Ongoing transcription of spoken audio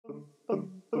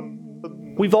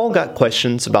We've all got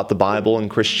questions about the Bible and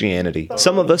Christianity.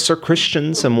 Some of us are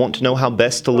Christians and want to know how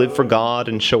best to live for God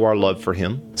and show our love for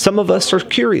Him. Some of us are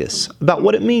curious about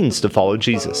what it means to follow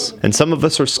Jesus. And some of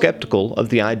us are skeptical of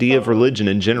the idea of religion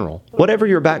in general. Whatever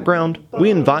your background, we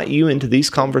invite you into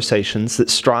these conversations that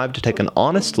strive to take an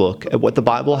honest look at what the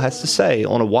Bible has to say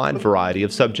on a wide variety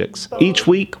of subjects. Each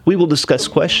week, we will discuss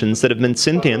questions that have been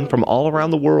sent in from all around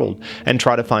the world and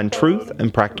try to find truth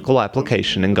and practical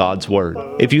application in God's Word.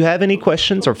 If you have any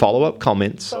questions or follow-up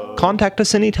comments, contact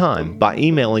us anytime by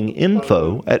emailing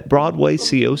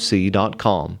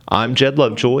info@broadwaycoc.com. I'm Jed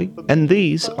Lovejoy, and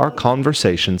these are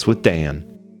Conversations with Dan.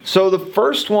 So the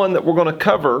first one that we're going to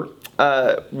cover,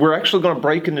 we're actually going to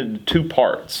break it into two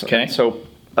parts. Okay. So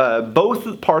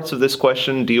both parts of this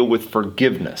question deal with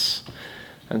forgiveness.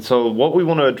 And so what we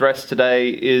want to address today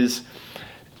is,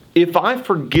 if I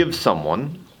forgive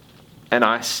someone and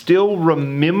I still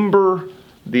remember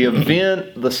the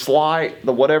event, the slight,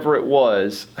 the whatever it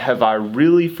was, have I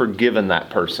really forgiven that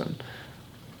person?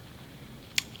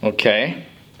 Okay.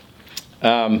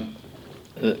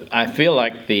 I feel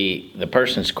like the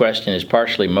person's question is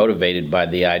partially motivated by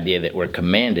the idea that we're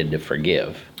commanded to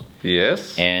forgive.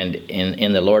 Yes. And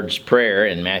in the Lord's Prayer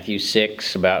in Matthew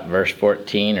 6, about verse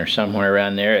 14 or somewhere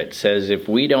around there, it says, if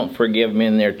we don't forgive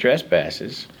men their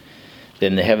trespasses,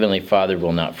 then the Heavenly Father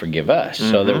will not forgive us. Mm-hmm.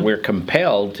 So that we're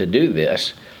compelled to do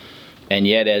this. And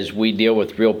yet as we deal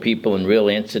with real people and real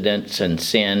incidents and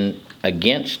sin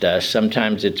against us,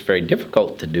 sometimes it's very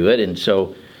difficult to do it. And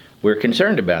so we're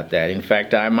concerned about that. In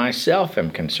fact, I myself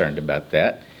am concerned about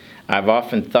that. I've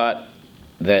often thought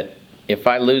that if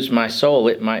I lose my soul,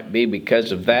 it might be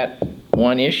because of that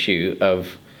one issue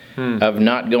of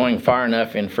not going far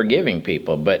enough in forgiving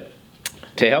people. But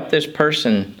to help this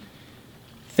person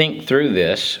think through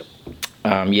this,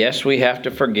 yes, we have to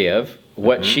forgive.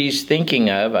 What she's thinking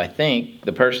of, I think,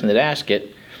 the person that asked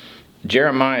it,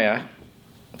 Jeremiah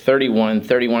 31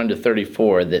 to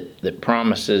 34, that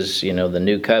promises, the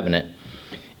new covenant.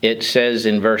 It says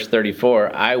in verse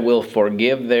 34, I will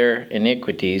forgive their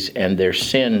iniquities and their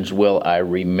sins will I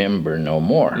remember no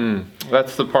more.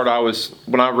 That's the part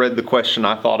when I read the question,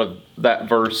 I thought of that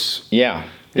verse. Yeah.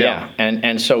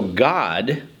 And so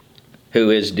God, who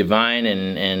is divine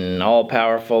and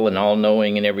all-powerful and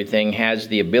all-knowing and everything, has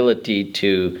the ability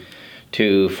to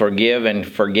forgive and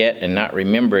forget and not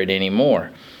remember it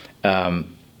anymore.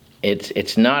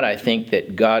 It's not, I think,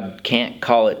 that God can't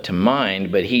call it to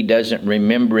mind, but He doesn't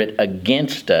remember it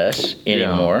against us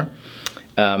anymore.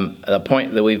 Yeah. The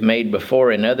point that we've made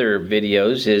before in other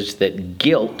videos is that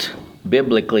guilt,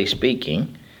 biblically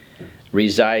speaking,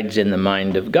 resides in the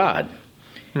mind of God.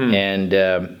 And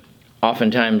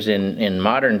oftentimes in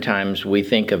modern times we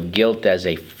think of guilt as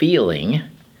a feeling,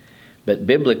 but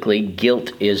biblically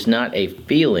guilt is not a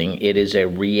feeling, it is a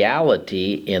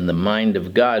reality in the mind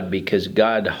of God, because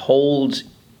God holds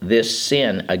this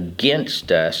sin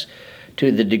against us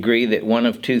to the degree that one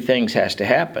of two things has to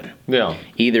happen. Yeah.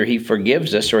 Either He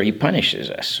forgives us or He punishes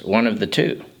us, one of the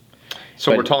two.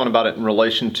 So we're talking about it in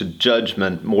relation to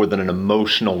judgment more than an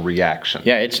emotional reaction.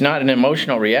 Yeah, it's not an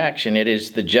emotional reaction. It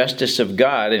is the justice of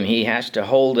God, and He has to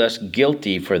hold us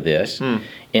guilty for this. In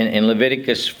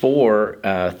Leviticus 4,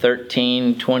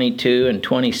 13, 22, and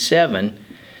 27,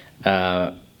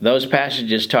 those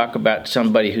passages talk about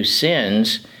somebody who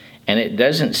sins, and it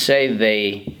doesn't say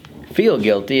they feel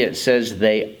guilty. It says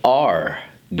they are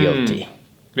guilty.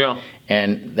 Yeah.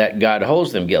 And that God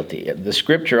holds them guilty. The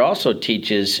Scripture also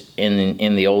teaches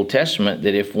in the Old Testament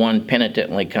that if one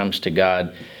penitently comes to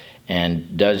God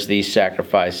and does these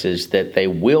sacrifices, that they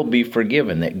will be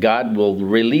forgiven, that God will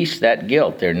release that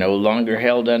guilt. They're no longer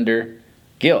held under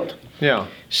guilt. Yeah.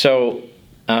 So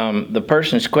the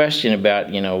person's question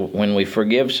about, when we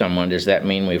forgive someone, does that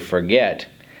mean we forget?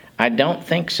 I don't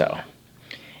think so.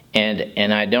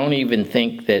 And I don't even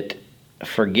think that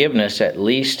forgiveness, at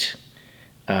least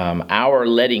our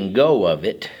letting go of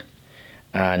it,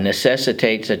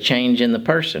 necessitates a change in the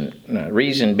person.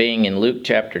 Reason being, in Luke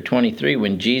chapter 23,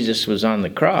 when Jesus was on the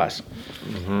cross,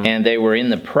 and they were in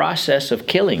the process of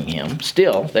killing Him,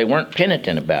 still, they weren't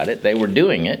penitent about it, they were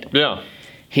doing it. Yeah.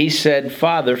 He said,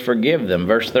 Father, forgive them.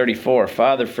 Verse 34,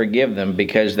 Father, forgive them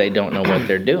because they don't know what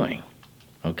they're doing.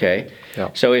 Okay? Yeah.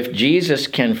 So if Jesus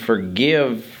can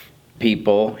forgive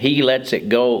people, He lets it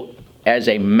go as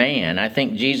a man. I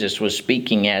think Jesus was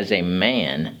speaking as a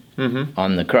man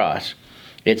on the cross.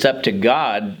 It's up to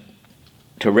God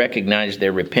to recognize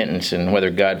their repentance and whether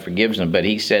God forgives them. But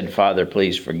He said, Father,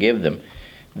 please forgive them.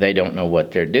 They don't know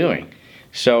what they're doing.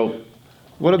 So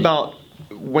what about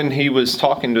when he was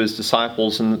talking to his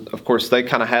disciples, and of course they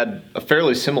kind of had a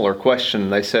fairly similar question.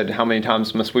 They said, how many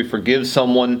times must we forgive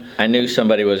someone? I knew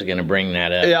somebody was going to bring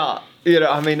that up. Yeah,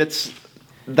 I mean,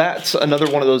 that's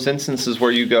another one of those instances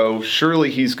where you go,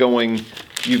 surely he's going,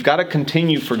 you've got to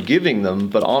continue forgiving them,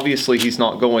 but obviously he's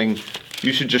not going,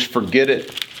 you should just forget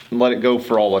it and let it go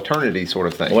for all eternity sort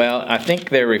of thing. Well, I think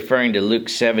they're referring to Luke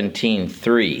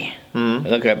 17:3.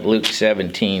 Look up Luke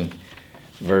 17,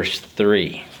 verse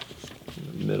 3.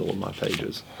 Middle of my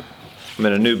pages. I'm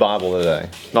in a new Bible today.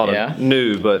 Not Yeah?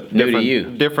 new, but New to different, you.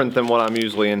 different than what I'm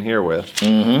usually in here with.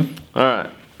 Mm-hmm. All right,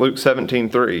 Luke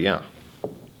 17:3, yeah.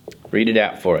 Read it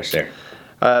out for us there.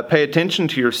 Pay attention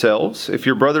to yourselves. If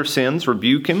your brother sins,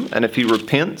 rebuke him, and if he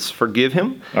repents, forgive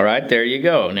him. All right, there you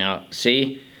go. Now,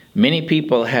 see, many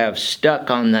people have stuck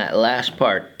on that last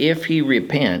part. If he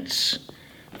repents,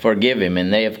 forgive him.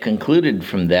 And they have concluded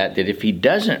from that if he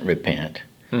doesn't repent,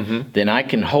 then I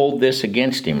can hold this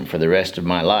against him for the rest of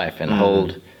my life and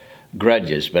hold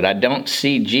grudges. But I don't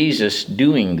see Jesus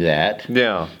doing that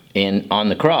Yeah. on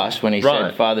the cross when he Right.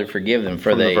 said, Father, forgive them, for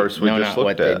From the they verse we know just not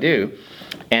what looked at. they do.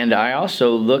 And I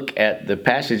also look at the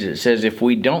passage that says if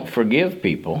we don't forgive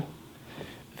people,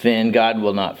 then God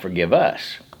will not forgive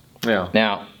us. Yeah.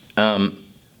 Now,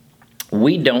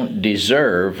 we don't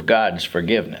deserve God's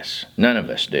forgiveness. None of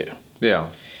us do. Yeah.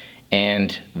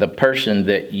 And the person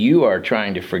that you are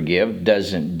trying to forgive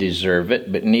doesn't deserve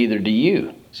it, but neither do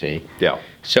you, see? Yeah.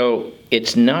 So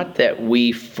it's not that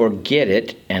we forget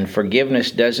it, and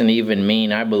forgiveness doesn't even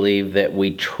mean, I believe, that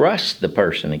we trust the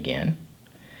person again.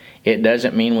 It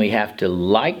doesn't mean we have to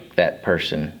like that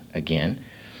person again.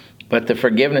 But the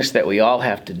forgiveness that we all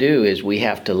have to do is we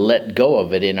have to let go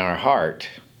of it in our heart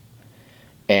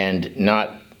and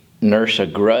not nurse a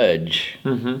grudge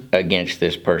against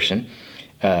this person.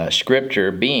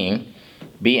 Scripture being,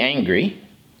 be angry,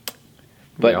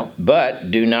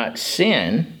 but do not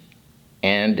sin,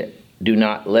 and do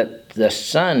not let the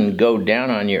sun go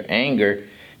down on your anger,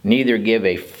 neither give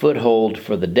a foothold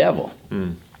for the devil.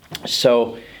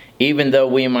 So even though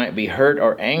we might be hurt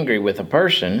or angry with a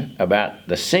person about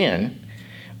the sin,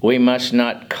 we must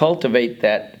not cultivate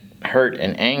that hurt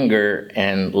and anger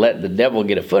and let the devil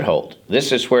get a foothold.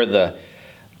 This is where the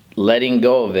letting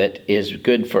go of it is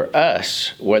good for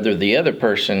us, whether the other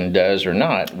person does or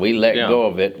not. We let go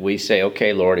of it. We say,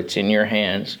 okay, Lord, it's in your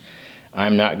hands.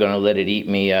 I'm not going to let it eat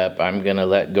me up. I'm going to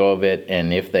let go of it.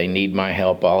 And if they need my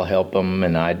help, I'll help them.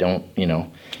 And I don't,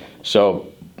 So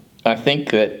I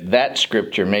think that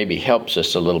scripture maybe helps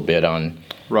us a little bit on,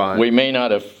 Right. we may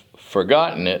not have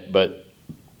forgotten it, but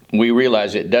we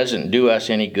realize it doesn't do us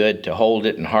any good to hold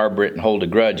it and harbor it and hold a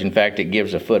grudge. In fact, it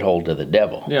gives a foothold to the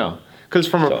devil. Yeah. Because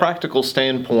from a practical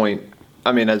standpoint,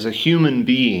 I mean, as a human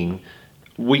being,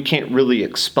 we can't really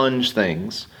expunge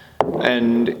things.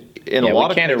 And in a lot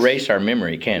of cases, we can't erase our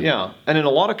memory, can we? Yeah. And in a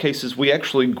lot of cases, we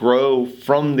actually grow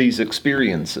from these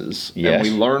experiences. Yes. And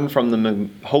we learn from them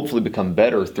and hopefully become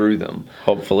better through them.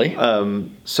 Hopefully.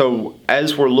 So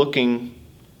as we're looking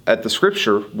at the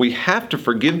scripture, we have to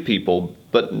forgive people,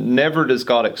 but never does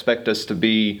God expect us to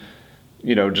be,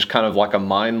 just kind of like a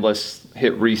mindless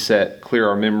hit reset, clear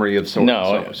our memory of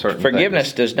certain forgiveness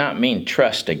things. does not mean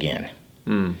trust again.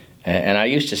 And I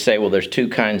used to say, well, there's two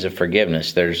kinds of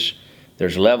forgiveness. There's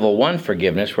level 1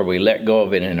 forgiveness where we let go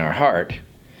of it in our heart.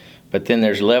 But then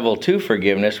there's level 2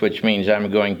 forgiveness, which means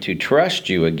I'm going to trust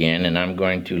you again, and I'm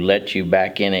going to let you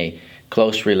back in a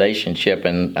close relationship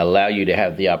and allow you to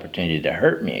have the opportunity to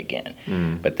hurt me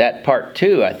again. But that part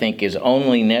 2, I think, is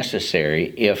only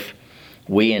necessary if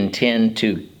we intend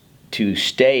to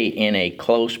stay in a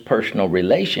close personal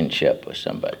relationship with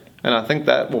somebody. And I think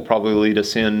that will probably lead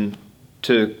us in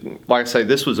to, like I say,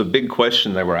 this was a big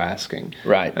question they were asking.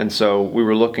 Right. And so we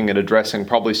were looking at addressing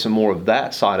probably some more of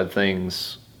that side of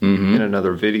things in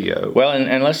another video. Well,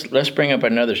 and let's bring up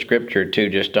another scripture too,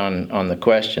 just on the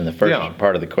question, the first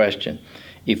part of the question.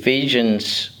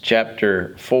 Ephesians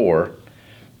chapter 4,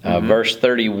 verse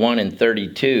 31 and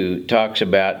 32 talks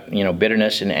about,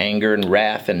 bitterness and anger and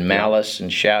wrath and malice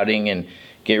and shouting, and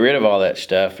get rid of all that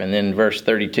stuff. And then verse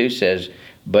 32 says,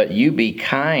 but you be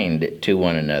kind to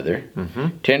one another,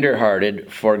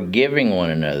 tenderhearted, forgiving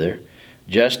one another,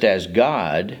 just as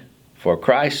God, for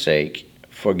Christ's sake,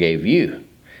 forgave you.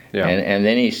 Yeah. And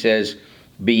then he says,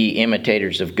 be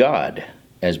imitators of God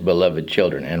as beloved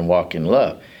children and walk in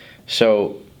love.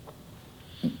 So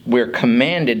we're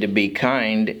commanded to be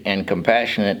kind and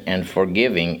compassionate and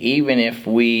forgiving, even if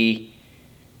we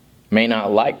may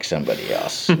not like somebody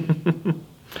else.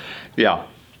 Yeah.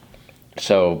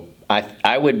 So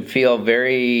I would feel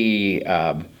very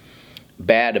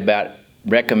bad about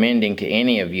recommending to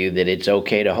any of you that it's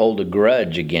okay to hold a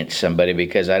grudge against somebody,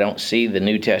 because I don't see the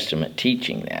New Testament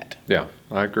teaching that. Yeah,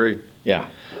 I agree. Yeah.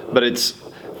 But it's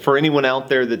for anyone out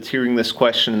there that's hearing this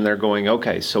question and they're going,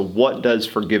 okay, so what does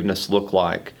forgiveness look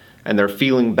like? And they're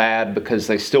feeling bad because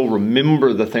they still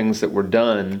remember the things that were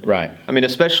done. Right. I mean,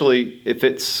 especially if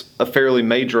it's a fairly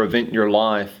major event in your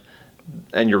life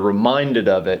and you're reminded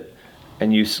of it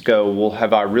and you go, well,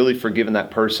 have I really forgiven that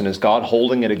person? Is God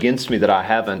holding it against me that I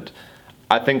haven't?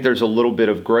 I think there's a little bit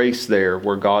of grace there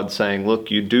where God's saying, look,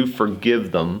 you do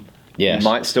forgive them. Yes. You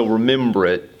might still remember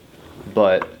it,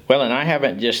 but... Well, and I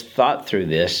haven't just thought through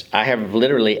this. I have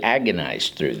literally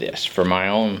agonized through this for my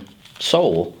own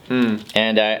soul.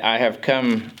 And I have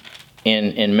come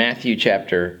in Matthew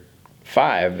chapter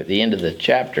 5, at the end of the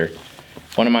chapter,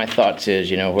 one of my thoughts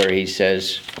is, where he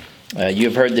says, you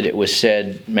have heard that it was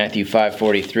said, Matthew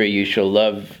 5:43, you shall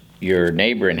love your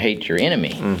neighbor and hate your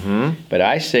enemy. But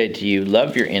I say to you,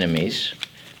 love your enemies,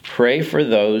 pray for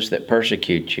those that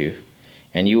persecute you,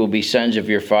 and you will be sons of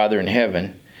your Father in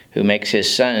heaven, who makes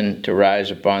his sun to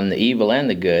rise upon the evil and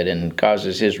the good, and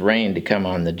causes his rain to come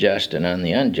on the just and on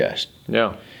the unjust.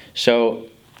 Yeah. So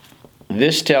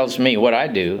this tells me what I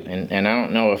do, and I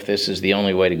don't know if this is the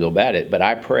only way to go about it, but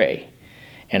I pray.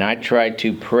 And I try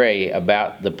to pray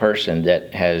about the person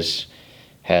that has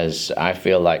I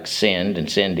feel like sinned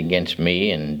against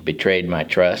me and betrayed my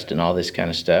trust and all this kind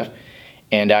of stuff.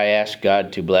 And I ask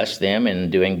God to bless them in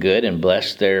doing good and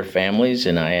bless their families,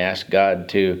 and I ask God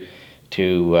to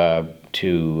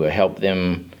help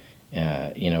them,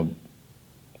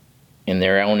 in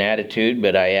their own attitude,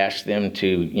 but I ask them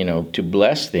to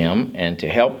bless them and to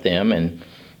help them and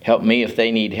help me if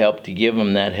they need help, to give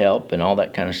them that help and all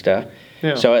that kind of stuff.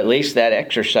 Yeah. So at least that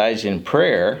exercise in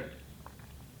prayer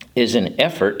is an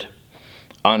effort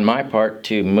on my part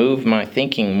to move my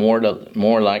thinking more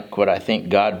like what I think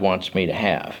God wants me to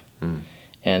have.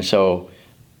 And so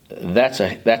that's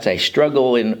a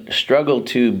struggle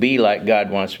to be like God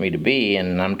wants me to be,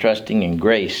 and I'm trusting in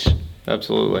grace.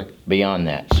 Absolutely. Beyond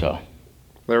that, so.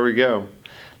 There we go.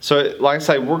 So, like I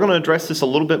say, we're going to address this a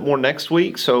little bit more next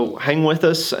week, so hang with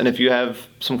us, and if you have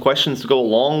some questions to go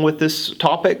along with this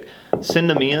topic, send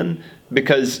them in,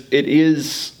 because it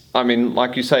is,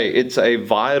 like you say, it's a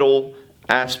vital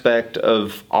aspect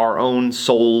of our own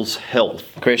soul's health.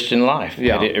 Christian life.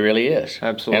 Yeah. It really is.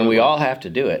 Absolutely. And we all have to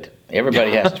do it.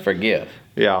 Everybody has to forgive.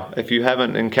 Yeah. If you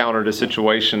haven't encountered a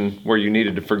situation where you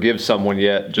needed to forgive someone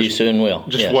yet, you soon will.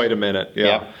 Just wait a minute. Yeah.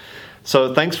 Yep.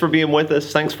 So thanks for being with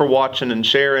us. Thanks for watching and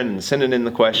sharing and sending in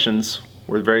the questions.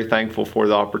 We're very thankful for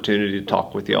the opportunity to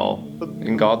talk with y'all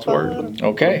in God's Word.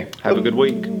 Okay. Have a good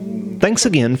week. Thanks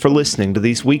again for listening to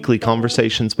these weekly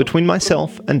conversations between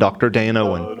myself and Dr. Dan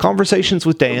Owen. Conversations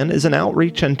with Dan is an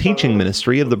outreach and teaching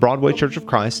ministry of the Broadway Church of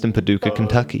Christ in Paducah,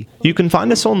 Kentucky. You can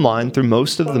find us online through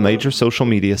most of the major social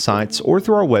media sites or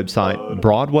through our website,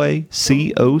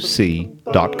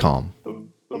 BroadwayCoc.com.